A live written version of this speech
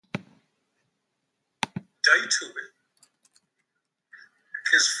die to it.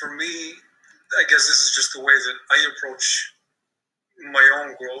 Because for me, I guess this is just the way that I approach my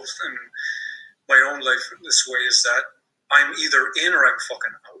own growth and my own life in this way, is that I'm either in or I'm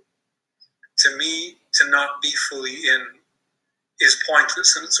fucking out. To me, to not be fully in is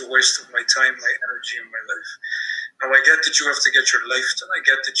pointless, and it's a waste of my time, my energy, and my life. Now, I get that you have to get your life done. I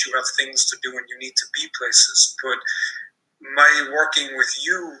get that you have things to do and you need to be places. But my working with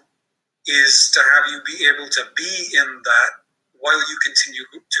you is to have you be able to be in that while you continue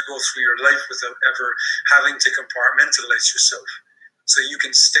to go through your life without ever having to compartmentalize yourself. So you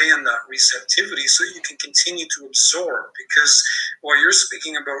can stay in that receptivity, so you can continue to absorb. Because what you're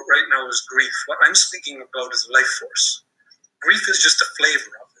speaking about right now is grief. What I'm speaking about is life force. Grief is just a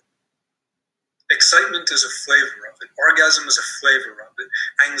flavor of it. Excitement is a flavor of it. Orgasm is a flavor of it.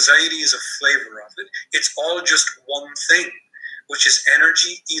 Anxiety is a flavor of it. It's all just one thing, which is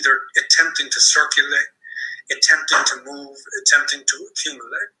energy either attempting to circulate, attempting to move, attempting to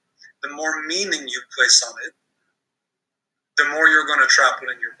accumulate. The more meaning you place on it, the more you're going to trap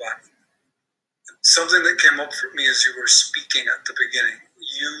it in your body. Something that came up for me as you were speaking at the beginning,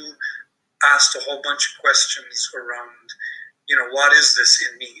 you asked a whole bunch of questions around, what is this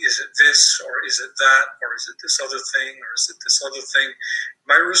in me? Is it this, or is it that, or is it this other thing, or is it this other thing?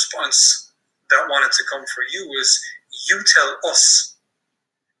 My response that wanted to come for you was, you tell us.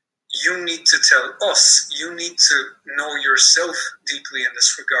 You need to tell us. You need to know yourself deeply in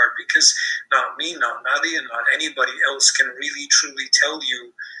this regard, because not me, not Nadia, not anybody else can really truly tell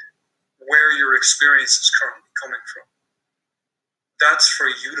you where your experience is currently coming from. That's for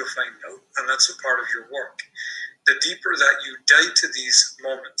you to find out, and that's a part of your work. The deeper that you dive to these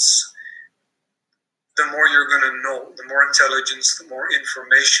moments, the more you're going to know, the more intelligence, the more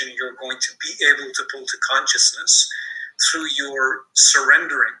information you're going to be able to pull to consciousness through your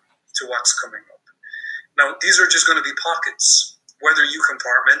surrendering to what's coming up. Now, these are just going to be pockets. Whether you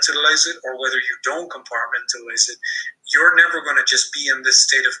compartmentalize it or whether you don't compartmentalize it, you're never going to just be in this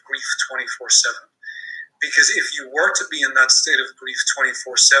state of grief 24/7. Because if you were to be in that state of grief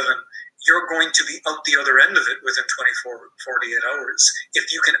 24/7, you're going to be out the other end of it within 48 hours.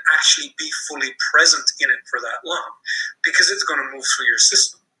 If you can actually be fully present in it for that long, because it's going to move through your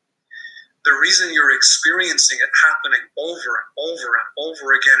system. The reason you're experiencing it happening over and over and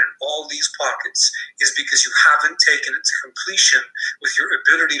over again in all these pockets is because you haven't taken it to completion with your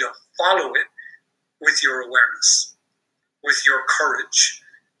ability to follow it with your awareness, with your courage,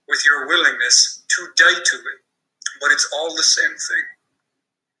 with your willingness to die to it. But it's all the same thing.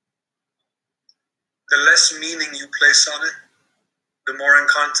 The less meaning you place on it, the more in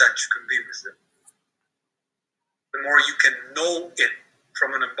contact you can be with it. The more you can know it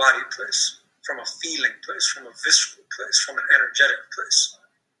from an embodied place, from a feeling place, from a visceral place, from an energetic place.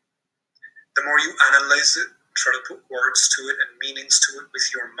 The more you analyze it, try to put words to it and meanings to it with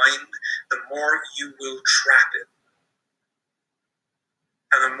your mind, the more you will trap it.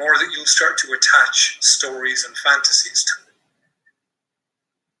 And the more that you'll start to attach stories and fantasies to it.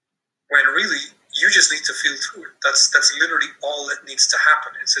 When really, you just need to feel through it. That's literally all that needs to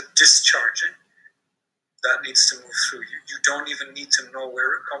happen. It's a discharging that needs to move through you. You don't even need to know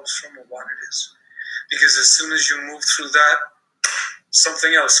where it comes from or what it is. Because as soon as you move through that,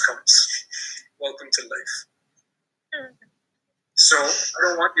 something else comes. Welcome to life. So I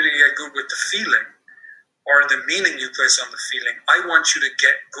don't want you to get good with the feeling or the meaning you place on the feeling. I want you to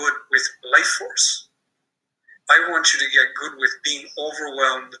get good with life force. I want you to get good with being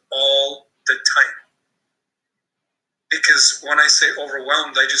overwhelmed all the time. Because when I say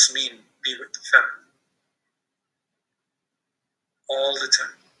overwhelmed, I just mean be with the feminine. All the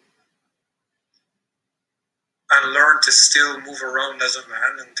time. And learn to still move around as a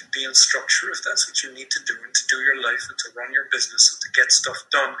man and to be in structure if that's what you need to do, and to do your life and to run your business and to get stuff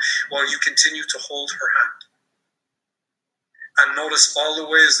done while you continue to hold her hand. And notice all the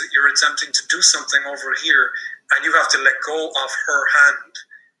ways that you're attempting to do something over here and you have to let go of her hand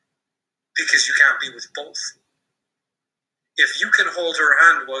because you can't be with both. If you can hold her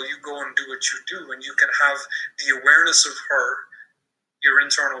hand while you go and do what you do, and you can have the awareness of her, your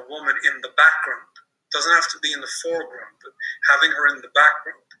internal woman, in the background, doesn't have to be in the foreground, but having her in the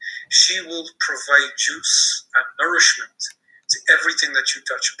background, she will provide juice and nourishment to everything that you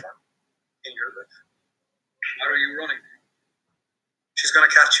touch upon in your life. How are you running? She's going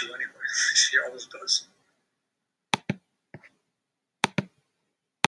to catch you anyway. She always does.